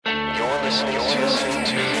Come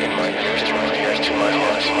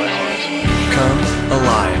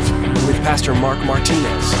Alive with Pastor Mark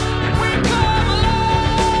Martinez.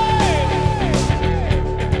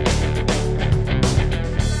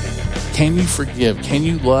 Can you forgive? Can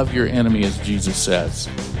you love your enemy as Jesus says?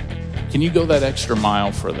 Can you go that extra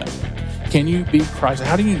mile for them? Can you be Christ?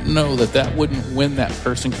 How do you know that wouldn't win that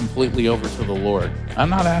person completely over to the Lord? I'm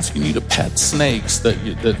not asking you to pet snakes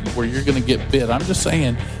where you're going to get bit. I'm just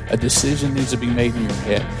saying a decision needs to be made in your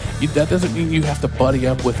head. That doesn't mean you have to buddy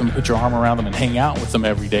up with them, put your arm around them, and hang out with them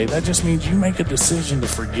every day. That just means you make a decision to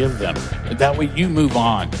forgive them. That way you move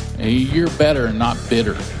on. You're better and not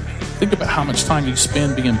bitter. Think about how much time you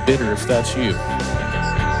spend being bitter if that's you.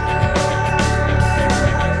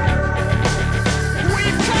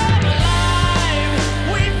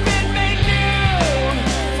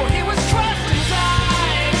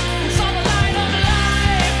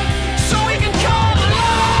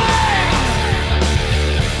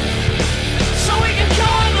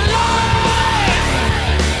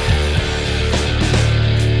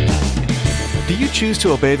 Do you choose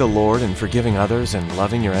to obey the Lord in forgiving others and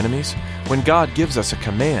loving your enemies? When God gives us a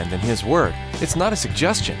command in His Word, it's not a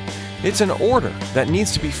suggestion. It's an order that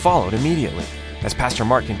needs to be followed immediately. As Pastor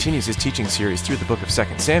Mark continues his teaching series through the book of 2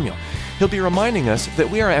 Samuel, he'll be reminding us that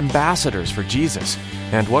we are ambassadors for Jesus,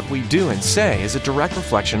 and what we do and say is a direct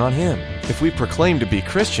reflection on Him. If we proclaim to be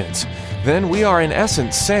Christians, then we are in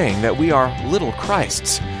essence saying that we are little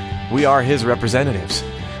Christs. We are His representatives.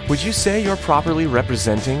 Would you say you're properly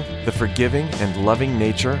representing the forgiving and loving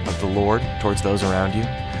nature of the Lord towards those around you?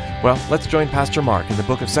 Well, let's join Pastor Mark in the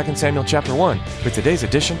book of 2 Samuel chapter 1 with today's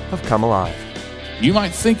edition of Come Alive. You might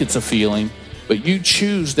think it's a feeling, but you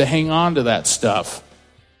choose to hang on to that stuff.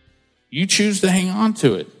 You choose to hang on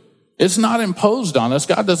to it. It's not imposed on us.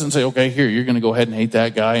 God doesn't say, okay, here, you're going to go ahead and hate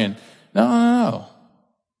that guy. And no.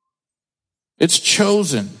 It's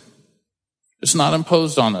chosen. It's not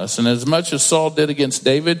imposed on us. And as much as Saul did against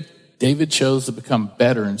David, David chose to become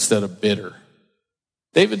better instead of bitter.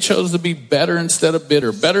 David chose to be better instead of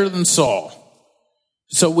bitter, better than Saul.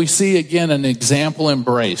 So we see again an example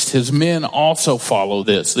embraced. His men also follow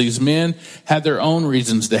this. These men had their own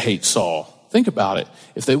reasons to hate Saul. Think about it.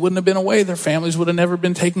 If they wouldn't have been away, their families would have never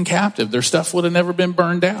been taken captive. Their stuff would have never been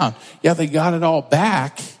burned down. Yeah, they got it all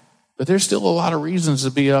back, but there's still a lot of reasons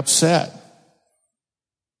to be upset.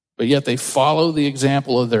 But yet they follow the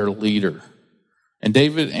example of their leader. And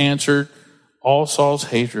David answered all Saul's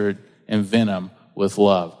hatred and venom with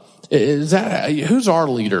love. Who's our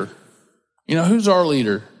leader? Who's our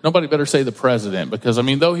leader? Nobody better say the president, because,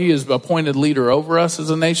 though he is appointed leader over us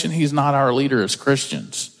as a nation, he's not our leader as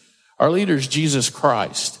Christians. Our leader is Jesus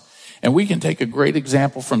Christ. And we can take a great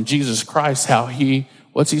example from Jesus Christ, how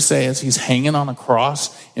what's he say as he's hanging on a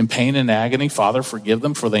cross in pain and agony? Father, forgive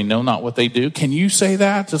them, for they know not what they do. Can you say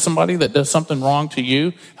that to somebody that does something wrong to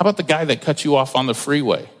you? How about the guy that cut you off on the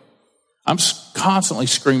freeway? I'm constantly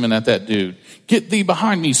screaming at that dude, get thee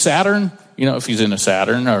behind me, Saturn. If he's in a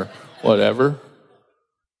Saturn or whatever.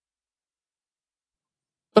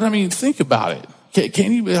 But think about it.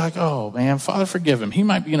 Can you be like, oh man, Father, forgive him. He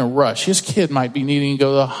might be in a rush. His kid might be needing to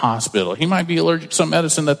go to the hospital. He might be allergic to some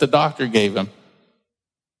medicine that the doctor gave him.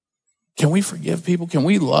 Can we forgive people? Can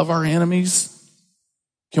we love our enemies?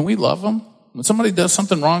 Can we love them? When somebody does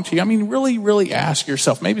something wrong to you, really, really ask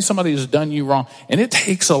yourself. Maybe somebody has done you wrong. And it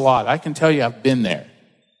takes a lot. I can tell you I've been there.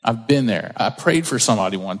 I prayed for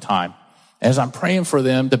somebody one time. As I'm praying for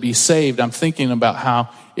them to be saved, I'm thinking about how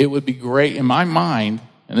it would be great in my mind,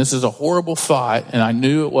 and this is a horrible thought, and I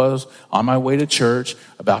knew it was on my way to church,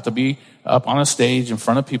 about to be up on a stage in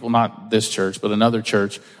front of people, not this church, but another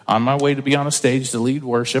church, on my way to be on a stage to lead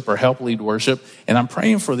worship or help lead worship, and I'm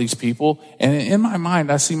praying for these people, and in my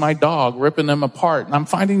mind, I see my dog ripping them apart, and I'm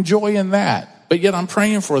finding joy in that, but yet I'm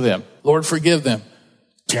praying for them. Lord, forgive them.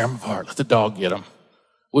 Tear them apart. Let the dog get them.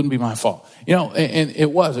 Wouldn't be my fault. And it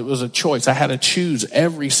was a choice. I had to choose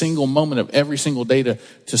every single moment of every single day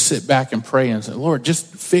to sit back and pray and say, Lord, just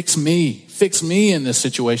fix me in this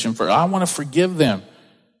situation. I want to forgive them.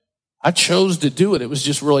 I chose to do it. It was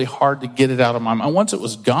just really hard to get it out of my mind. Once it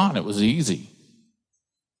was gone, it was easy.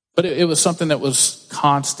 But it was something that was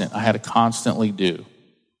constant. I had to constantly do.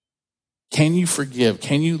 Can you forgive?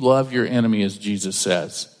 Can you love your enemy as Jesus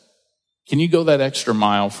says? Can you go that extra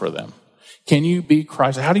mile for them? Can you be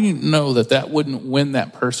Christ? How do you know that wouldn't win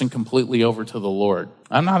that person completely over to the Lord?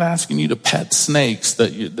 I'm not asking you to pet snakes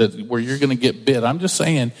where you're going to get bit. I'm just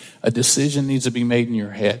saying a decision needs to be made in your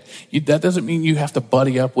head. That doesn't mean you have to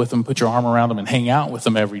buddy up with them, put your arm around them, and hang out with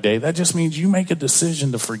them every day. That just means you make a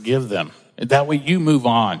decision to forgive them. That way you move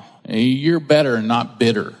on. You're better and not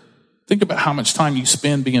bitter. Think about how much time you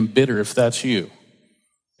spend being bitter if that's you.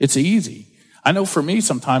 It's easy. I know for me,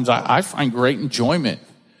 sometimes I find great enjoyment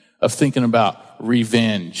of thinking about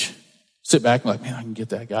revenge. Sit back and like, man, I can get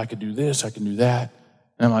that guy. I could do this. I can do that.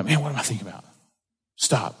 And I'm like, man, what am I thinking about?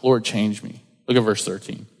 Stop. Lord, change me. Look at verse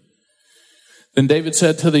 13. Then David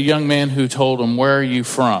said to the young man who told him, where are you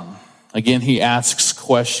from? Again, he asks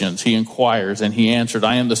questions. He inquires, and he answered,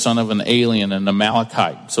 I am the son of an alien, an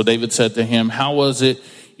Amalekite. So David said to him, how was it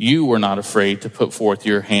you were not afraid to put forth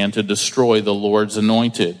your hand to destroy the Lord's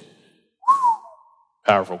anointed?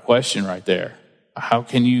 Powerful question right there. How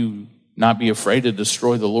can you not be afraid to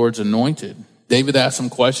destroy the Lord's anointed? David asked some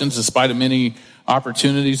questions despite of many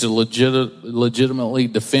opportunities to legitimately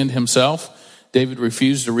defend himself. David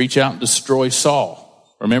refused to reach out and destroy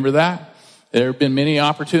Saul. Remember that? There have been many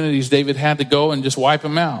opportunities David had to go and just wipe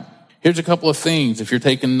him out. Here's a couple of things if you're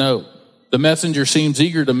taking note. The messenger seems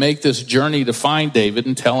eager to make this journey to find David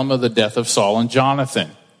and tell him of the death of Saul and Jonathan.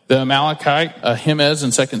 The Amalekite, Ahimaaz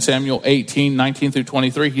in 2 Samuel 18, 19 through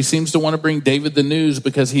 23, he seems to want to bring David the news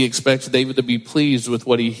because he expects David to be pleased with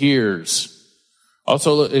what he hears.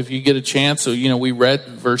 Also, if you get a chance, we read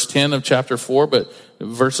verse 10 of chapter 4, but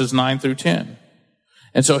verses 9 through 10.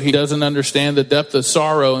 And so he doesn't understand the depth of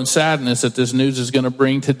sorrow and sadness that this news is going to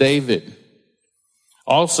bring to David.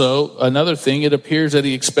 Also, another thing, it appears that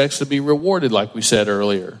he expects to be rewarded, like we said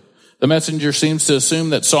earlier. The messenger seems to assume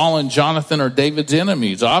that Saul and Jonathan are David's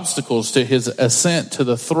enemies, obstacles to his ascent to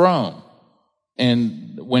the throne.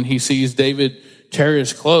 And when he sees David tear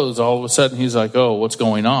his clothes, all of a sudden he's like, oh, what's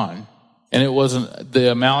going on? And it wasn't the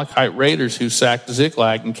Amalekite raiders who sacked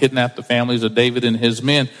Ziklag and kidnapped the families of David and his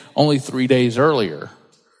men only 3 days earlier.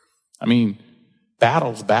 I mean,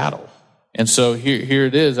 battle's battle. And so here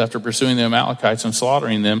it is, after pursuing the Amalekites and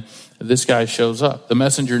slaughtering them, this guy shows up. The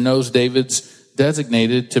messenger knows David's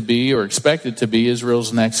designated to be or expected to be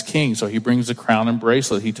Israel's next king. So he brings the crown and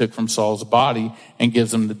bracelet he took from Saul's body and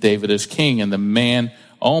gives them to David as king. And the man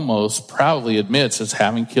almost proudly admits as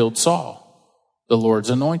having killed Saul, the Lord's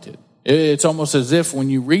anointed. It's almost as if when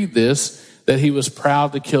you read this, that he was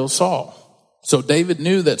proud to kill Saul. So David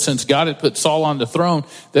knew that since God had put Saul on the throne,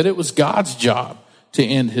 that it was God's job to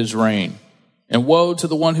end his reign. And woe to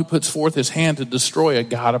the one who puts forth his hand to destroy a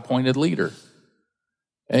God-appointed leader.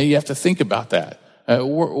 And you have to think about that.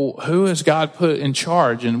 Who has God put in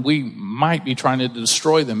charge? And we might be trying to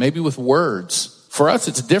destroy them, maybe with words. For us,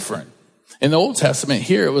 it's different. In the Old Testament,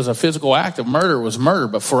 here it was a physical act of murder was murder.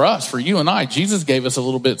 But for us, for you and I, Jesus gave us a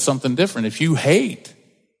little bit something different. If you hate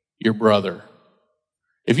your brother,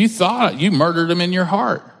 if you thought you murdered him in your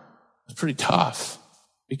heart, it's pretty tough.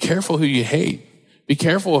 Be careful who you hate. Be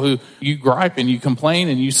careful who you gripe and you complain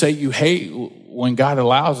and you say you hate when God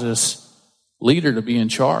allows this leader to be in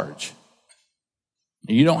charge.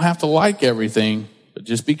 You don't have to like everything, but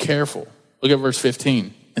just be careful. Look at verse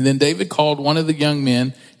 15. And then David called one of the young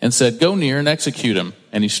men and said, go near and execute him.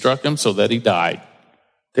 And he struck him so that he died.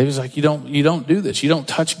 David's like, you don't do this. You don't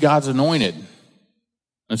touch God's anointed.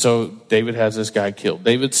 And so David has this guy killed.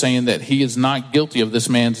 David's saying that he is not guilty of this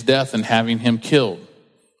man's death and having him killed.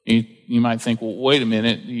 You might think, well, wait a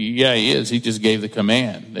minute. Yeah, he is. He just gave the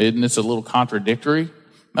command. Isn't this a little contradictory?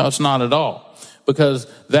 No, it's not at all. Because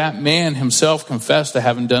that man himself confessed to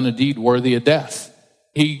having done a deed worthy of death.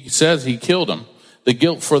 He says he killed him. The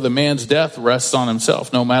guilt for the man's death rests on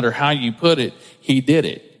himself. No matter how you put it, he did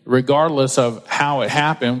it. Regardless of how it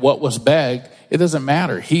happened, what was begged, it doesn't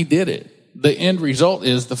matter. He did it. The end result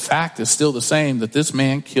is the fact is still the same, that this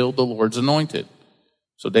man killed the Lord's anointed.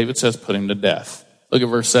 So David says, put him to death. Look at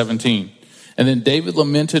verse 17. And then David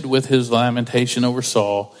lamented with his lamentation over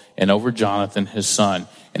Saul and over Jonathan, his son.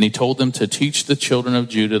 And he told them to teach the children of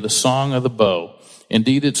Judah the song of the bow.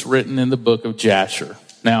 Indeed, it's written in the book of Jasher.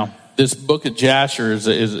 Now, this book of Jasher is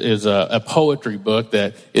a poetry book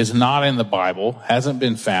that is not in the Bible, hasn't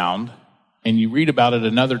been found. And you read about it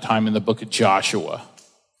another time in the book of Joshua.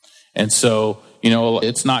 And so,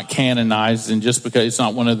 it's not canonized, and just because it's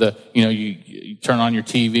not one of the, you turn on your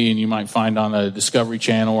TV and you might find on a Discovery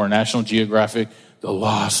Channel or National Geographic, the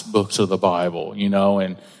lost books of the Bible,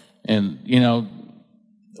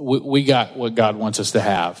 we got what God wants us to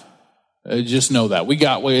have. Just know that.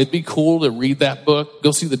 It'd be cool to read that book, go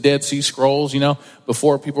see the Dead Sea Scrolls,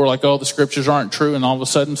 before people were like, oh, the scriptures aren't true. And all of a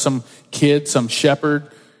sudden some kid, some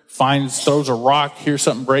shepherd throws a rock, hears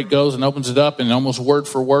something break, goes and opens it up, and almost word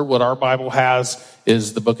for word what our Bible has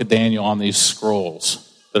is the book of Daniel on these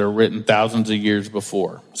scrolls that are written thousands of years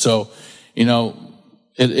before. So,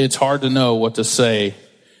 it's hard to know what to say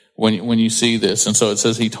when you see this. And so it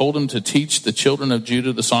says he told him to teach the children of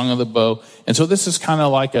Judah the song of the bow. And so this is kind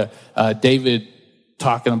of like a David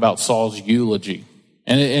talking about Saul's eulogy.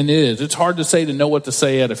 And it is. It's hard to say to know what to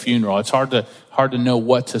say at a funeral. It's hard to know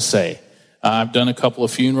what to say. I've done a couple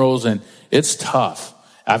of funerals, and it's tough.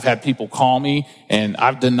 I've had people call me, and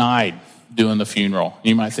I've denied doing the funeral.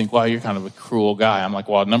 You might think, well, you're kind of a cruel guy. I'm like,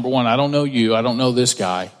 well, number one, I don't know you. I don't know this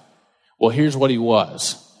guy. Well, here's what he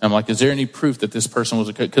was. I'm like, is there any proof that this person was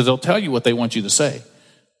a good? Because they'll tell you what they want you to say.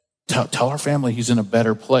 Tell our family he's in a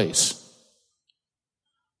better place.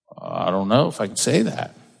 I don't know if I can say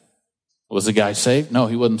that. Was the guy saved? No,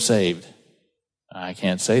 he wasn't saved. I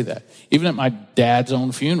can't say that. Even at my dad's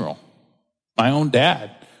own funeral, my own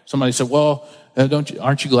dad, somebody said, well,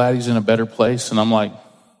 aren't you glad he's in a better place? And I'm like,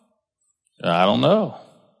 I don't know.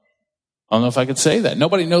 I don't know if I could say that.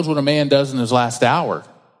 Nobody knows what a man does in his last hour,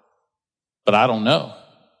 but I don't know.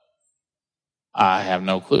 I have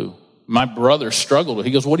no clue. My brother struggled.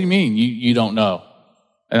 He goes, what do you mean you don't know?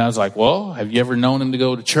 And I was like, well, have you ever known him to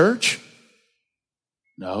go to church?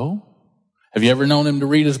 No. Have you ever known him to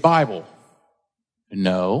read his Bible?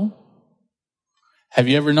 No. Have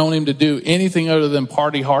you ever known him to do anything other than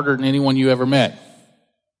party harder than anyone you ever met?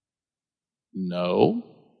 No.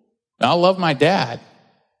 Now, I love my dad.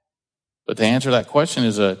 But to answer that question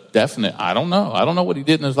is a definite, I don't know. I don't know what he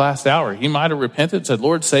did in his last hour. He might have repented, said,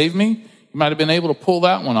 Lord, save me. He might have been able to pull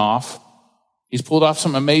that one off. He's pulled off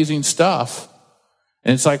some amazing stuff.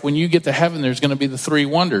 And it's like when you get to heaven, there's going to be the three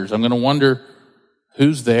wonders. I'm going to wonder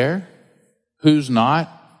who's there, who's not,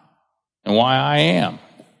 and why I am.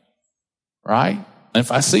 Right? And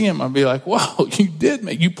if I see him, I'll be like, wow,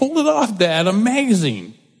 you pulled it off, Dad.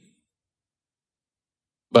 Amazing.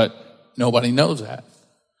 But nobody knows that.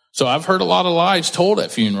 So I've heard a lot of lies told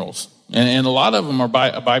at funerals. And a lot of them are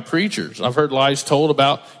by preachers. I've heard lies told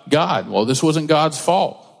about God. Well, this wasn't God's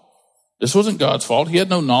fault. This wasn't God's fault. He had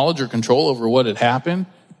no knowledge or control over what had happened.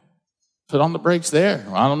 Put on the brakes there.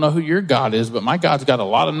 I don't know who your God is, but my God's got a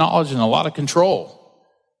lot of knowledge and a lot of control.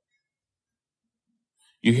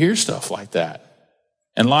 You hear stuff like that.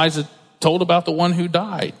 And lies told about the one who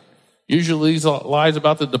died. Usually these lies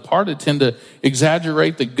about the departed tend to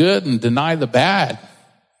exaggerate the good and deny the bad.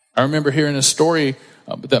 I remember hearing a story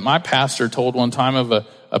that my pastor told one time of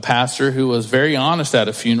a pastor who was very honest at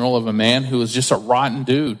a funeral of a man who was just a rotten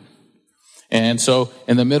dude. And so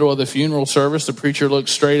in the middle of the funeral service, the preacher looked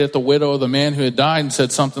straight at the widow of the man who had died and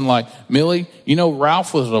said something like, Millie, you know,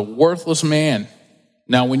 Ralph was a worthless man.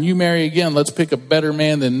 Now, when you marry again, let's pick a better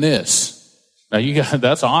man than this. Now,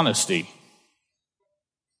 that's honesty.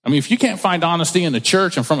 I mean, if you can't find honesty in the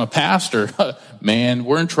church and from a pastor, man,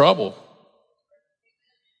 we're in trouble.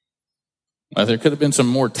 Well, there could have been some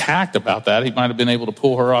more tact about that. He might have been able to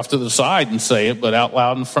pull her off to the side and say it, but out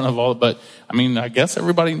loud in front of all. But, I mean, I guess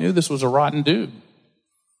everybody knew this was a rotten dude.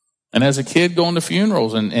 And as a kid going to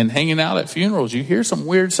funerals and hanging out at funerals, you hear some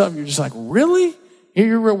weird stuff. You're just like, really?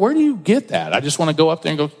 Where do you get that? I just want to go up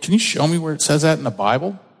there and go, can you show me where it says that in the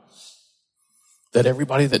Bible? That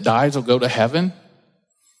everybody that dies will go to heaven?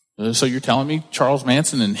 So you're telling me Charles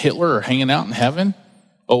Manson and Hitler are hanging out in heaven?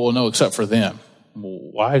 Oh, well, no, except for them. Well,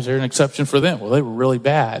 why is there an exception for them? Well, they were really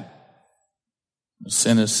bad.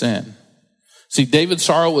 Sin is sin. See, David's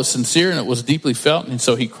sorrow was sincere and it was deeply felt. And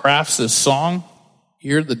so he crafts this song.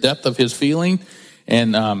 Hear the depth of his feeling.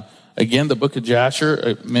 And again, the book of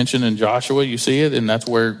Jasher mentioned in Joshua, you see it. And that's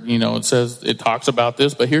where, it says, it talks about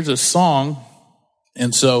this. But here's a song.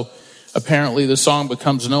 And so apparently the song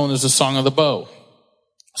becomes known as the Song of the Bow.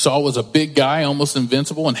 Saul was a big guy, almost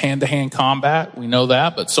invincible in hand-to-hand combat. We know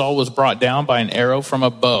that. But Saul was brought down by an arrow from a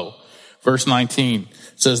bow. Verse 19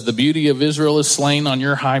 says, the beauty of Israel is slain on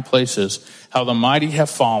your high places. How the mighty have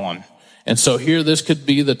fallen. And so here, this could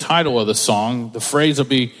be the title of the song. The phrase will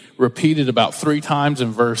be repeated about 3 times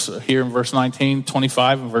in verse 19,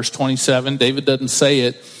 25, and verse 27. David doesn't say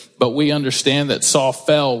it, but we understand that Saul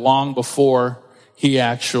fell long before he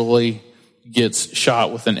actually gets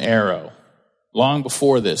shot with an arrow. Long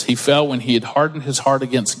before this, he fell when he had hardened his heart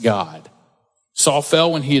against God. Saul fell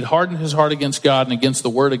when he had hardened his heart against God and against the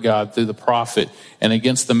word of God through the prophet and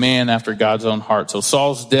against the man after God's own heart. So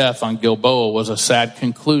Saul's death on Gilboa was a sad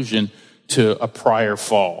conclusion to a prior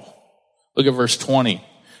fall. Look at verse 20. It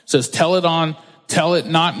says, tell it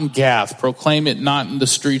not in Gath, proclaim it not in the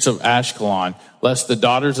streets of Ashkelon, lest the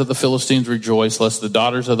daughters of the Philistines rejoice, lest the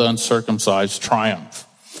daughters of the uncircumcised triumph.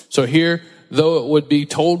 So here, though it would be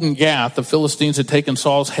told in Gath, the Philistines had taken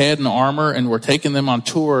Saul's head and armor and were taking them on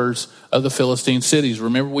tours of the Philistine cities.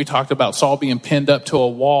 Remember, we talked about Saul being pinned up to a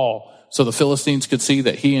wall so the Philistines could see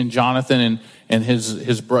that he and Jonathan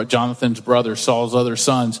and Jonathan's brother, Saul's other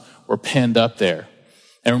sons, were pinned up there.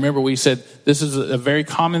 And remember, we said this is a very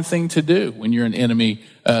common thing to do when you're an enemy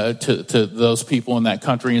to those people in that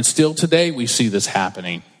country. And still today, we see this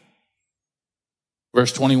happening.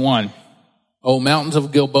 Verse 21, O mountains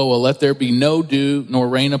of Gilboa, let there be no dew nor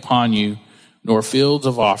rain upon you, nor fields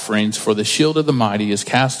of offerings, for the shield of the mighty is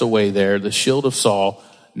cast away there, the shield of Saul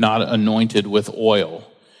not anointed with oil.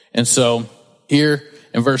 And so here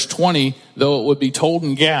in verse 20, though it would be told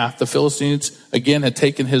in Gath, the Philistines again had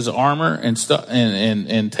taken his armor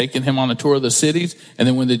and taken him on a tour of the cities. And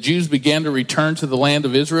then when the Jews began to return to the land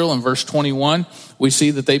of Israel in verse 21, we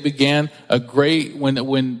see that they began a great,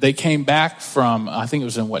 when they came back from, I think it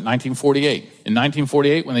was in 1948. In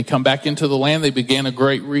 1948, when they come back into the land, they began a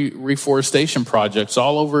great reforestation projects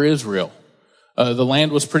all over Israel. The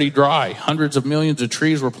land was pretty dry. Hundreds of millions of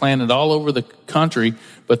trees were planted all over the country,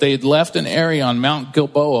 but they had left an area on Mount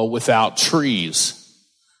Gilboa without trees.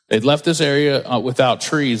 They'd left this area without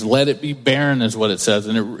trees. Let it be barren is what it says.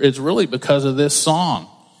 And it's really because of this song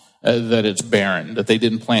that it's barren, that they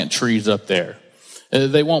didn't plant trees up there.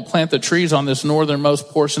 They won't plant the trees on this northernmost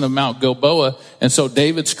portion of Mount Gilboa. And so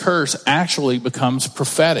David's curse actually becomes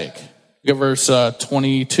prophetic. Look at verse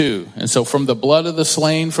 22. And so from the blood of the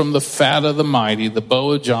slain, from the fat of the mighty, the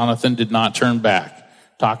bow of Jonathan did not turn back.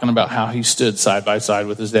 Talking about how he stood side by side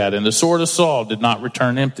with his dad. And the sword of Saul did not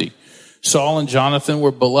return empty. Saul and Jonathan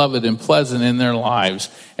were beloved and pleasant in their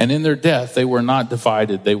lives. And in their death, they were not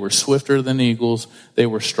divided. They were swifter than eagles. They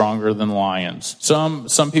were stronger than lions.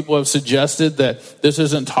 Some people have suggested that this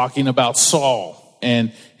isn't talking about Saul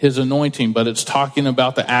and his anointing, but it's talking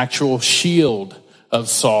about the actual shield of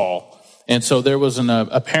Saul. And so there was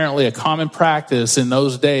apparently a common practice in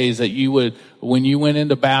those days that you would, when you went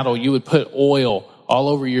into battle, you would put oil all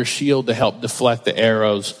over your shield to help deflect the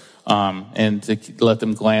arrows and to let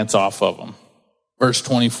them glance off of them. Verse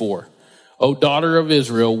 24, O daughter of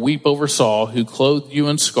Israel, weep over Saul, who clothed you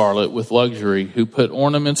in scarlet with luxury, who put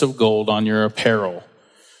ornaments of gold on your apparel.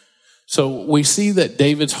 So we see that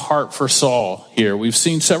David's heart for Saul here. We've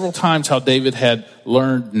seen several times how David had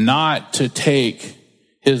learned not to take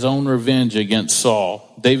his own revenge against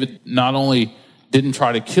Saul. David not only didn't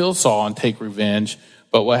try to kill Saul and take revenge,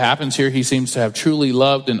 but what happens here, he seems to have truly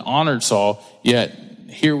loved and honored Saul, yet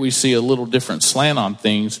here we see a little different slant on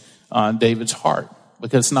things on David's heart,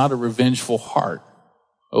 because it's not a revengeful heart.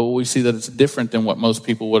 Oh, we see that it's different than what most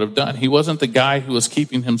people would have done. He wasn't the guy who was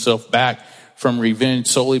keeping himself back from revenge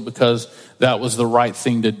solely because that was the right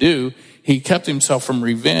thing to do. He kept himself from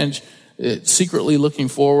revenge, secretly looking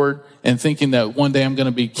forward and thinking that one day I'm going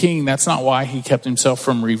to be king. That's not why he kept himself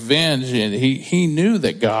from revenge. And he knew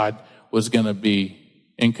that God was going to be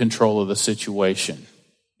in control of the situation.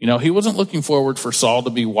 You know, he wasn't looking forward for Saul to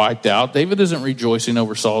be wiped out. David isn't rejoicing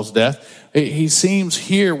over Saul's death. He seems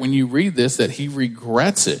here, when you read this, that he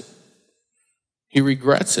regrets it. He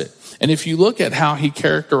regrets it. And if you look at how he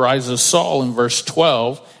characterizes Saul in verse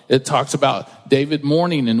 12, it talks about David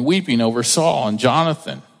mourning and weeping over Saul and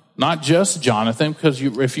Jonathan. Not just Jonathan, because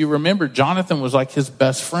if you remember, Jonathan was like his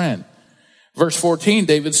best friend. Verse 14,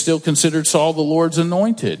 David still considered Saul the Lord's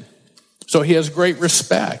anointed. So he has great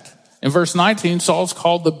respect. In verse 19, Saul's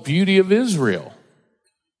called the beauty of Israel.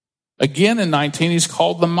 Again in 19, he's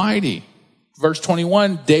called the mighty. Verse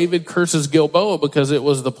 21, David curses Gilboa because it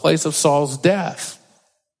was the place of Saul's death.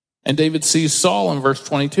 And David sees Saul in verse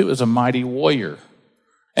 22 as a mighty warrior.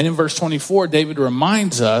 And in verse 24, David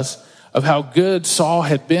reminds us of how good Saul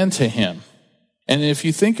had been to him. And if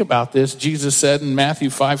you think about this, Jesus said in Matthew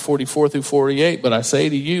 5:44 through 48, but I say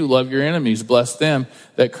to you, love your enemies, bless them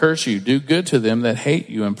that curse you, do good to them that hate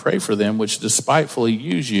you, and pray for them which despitefully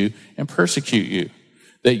use you and persecute you,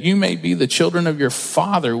 that you may be the children of your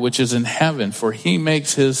Father which is in heaven, for he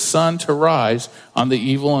makes his sun to rise on the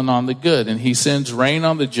evil and on the good, and he sends rain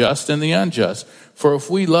on the just and the unjust. For if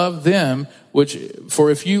you love them which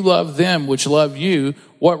love you,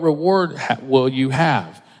 what reward will you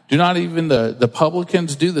have? Do not even the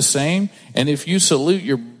publicans do the same? And if you salute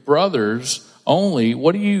your brothers only,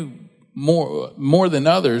 what do you more than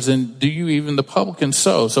others? And do you even the publicans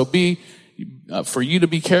so? So for you to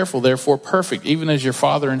be careful, therefore perfect, even as your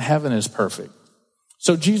Father in heaven is perfect.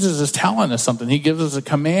 So Jesus is telling us something. He gives us a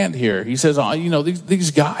command here. He says,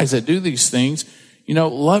 these guys that do these things,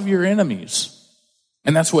 love your enemies.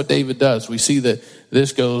 And that's what David does. We see that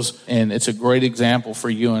this goes, and it's a great example for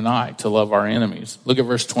you and I to love our enemies. Look at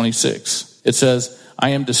verse 26. It says, I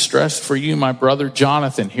am distressed for you, my brother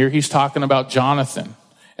Jonathan. Here he's talking about Jonathan.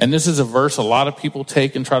 And this is a verse a lot of people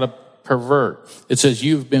take and try to pervert. It says,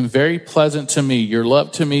 you've been very pleasant to me. Your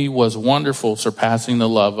love to me was wonderful, surpassing the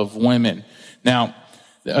love of women. Now,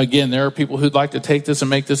 again, there are people who'd like to take this and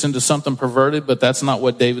make this into something perverted, but that's not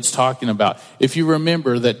what David's talking about. If you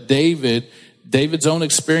remember that David's own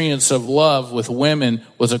experience of love with women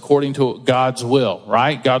was according to God's will,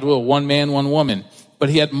 right? God's will, one man, one woman. But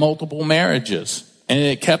he had multiple marriages. And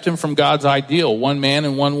it kept him from God's ideal, one man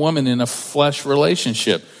and one woman in a flesh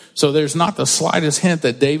relationship. So there's not the slightest hint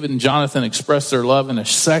that David and Jonathan expressed their love in a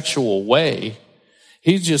sexual way.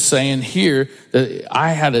 He's just saying here that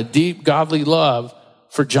I had a deep godly love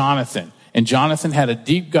for Jonathan, and Jonathan had a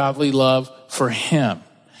deep godly love for him.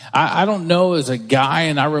 I don't know as a guy,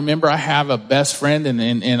 and I remember I have a best friend,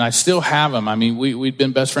 and I still have him. I mean, we'd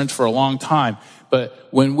been best friends for a long time. But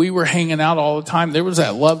when we were hanging out all the time, there was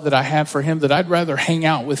that love that I had for him that I'd rather hang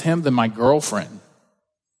out with him than my girlfriend.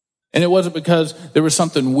 And it wasn't because there was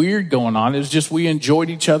something weird going on. It was just we enjoyed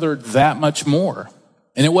each other that much more.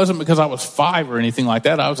 And it wasn't because I was 5 or anything like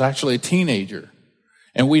that. I was actually a teenager.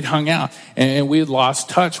 And we'd hung out. And we had lost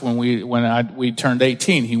touch when we turned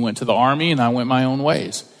 18. He went to the Army and I went my own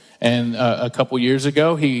ways. And a couple years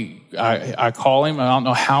ago, I call him. I don't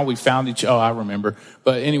know how we found each other. Oh, I remember.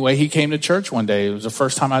 But anyway, he came to church one day. It was the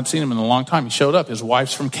first time I'd seen him in a long time. He showed up. His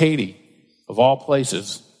wife's from Katy, of all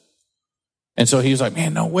places. And so he was like,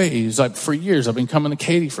 man, no way. He's like, for years, I've been coming to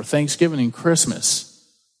Katy for Thanksgiving and Christmas.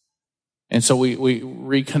 And so we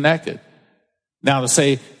reconnected. Now to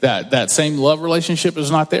say that same love relationship is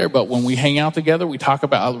not there, but when we hang out together, we talk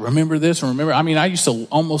about, remember this and remember. I mean, I used to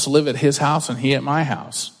almost live at his house and he at my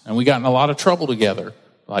house. And we got in a lot of trouble together,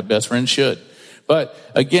 like best friends should. But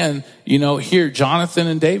again, here, Jonathan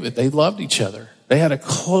and David, they loved each other. They had a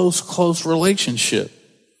close relationship.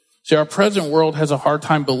 See, our present world has a hard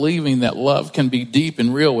time believing that love can be deep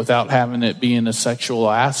and real without having it be in a sexual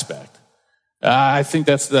aspect. I think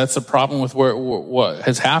that's a problem with what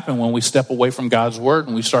has happened when we step away from God's word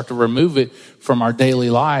and we start to remove it from our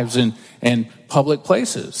daily lives and public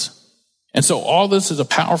places. And so all this is a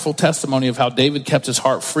powerful testimony of how David kept his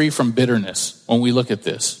heart free from bitterness when we look at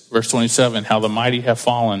this. Verse 27, how the mighty have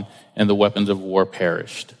fallen and the weapons of war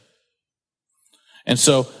perished. And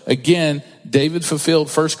so again, David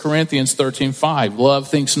fulfilled 1 Corinthians 13:5. Love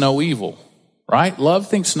thinks no evil, right? Love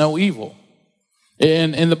thinks no evil.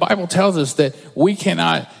 And the Bible tells us that we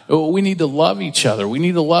need to love each other. We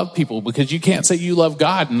need to love people because you can't say you love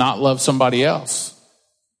God and not love somebody else.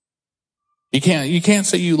 You can't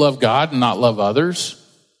say you love God and not love others.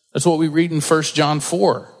 That's what we read in 1 John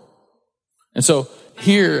 4. And so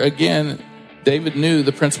here again, David knew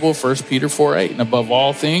the principle of 1 Peter 4:8. And above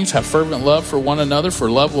all things, have fervent love for one another, for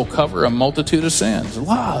love will cover a multitude of sins.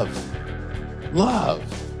 Love.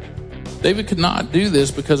 David could not do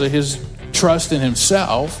this because of his trust in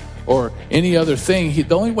himself or any other thing.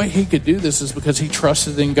 The only way he could do this is because he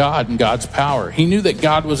trusted in God and God's power. He knew that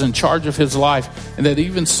God was in charge of his life and that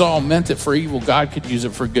even Saul meant it for evil, God could use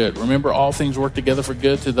it for good. Remember, all things work together for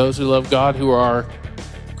good to those who love God, who are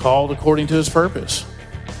called according to his purpose.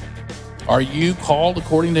 Are you called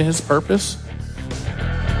according to his purpose?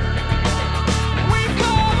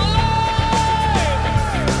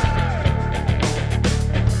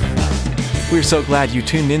 We're so glad you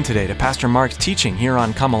tuned in today to Pastor Mark's teaching here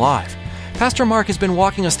on Come Alive. Pastor Mark has been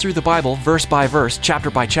walking us through the Bible verse by verse,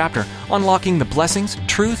 chapter by chapter, unlocking the blessings,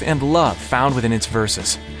 truth, and love found within its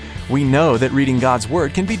verses. We know that reading God's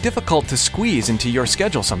Word can be difficult to squeeze into your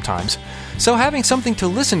schedule sometimes, so having something to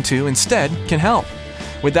listen to instead can help.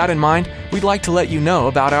 With that in mind, we'd like to let you know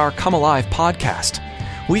about our Come Alive podcast.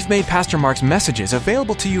 We've made Pastor Mark's messages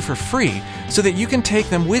available to you for free so that you can take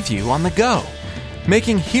them with you on the go,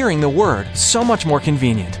 making hearing the Word so much more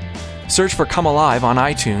convenient. Search for Come Alive on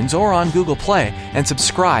iTunes or on Google Play and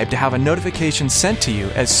subscribe to have a notification sent to you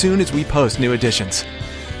as soon as we post new editions.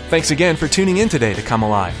 Thanks again for tuning in today to Come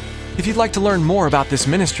Alive. If you'd like to learn more about this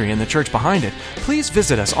ministry and the church behind it, please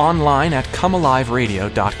visit us online at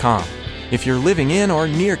comealiveradio.com. If you're living in or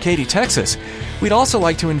near Katy, Texas, we'd also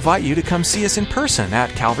like to invite you to come see us in person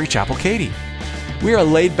at Calvary Chapel, Katy. We're a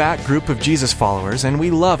laid-back group of Jesus followers, and we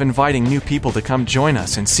love inviting new people to come join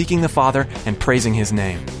us in seeking the Father and praising His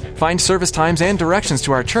name. Find service times and directions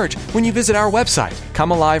to our church when you visit our website,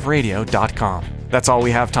 comealiveradio.com. That's all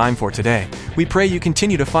we have time for today. We pray you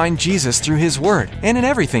continue to find Jesus through His Word and in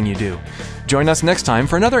everything you do. Join us next time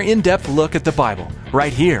for another in-depth look at the Bible,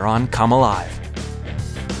 right here on Come Alive.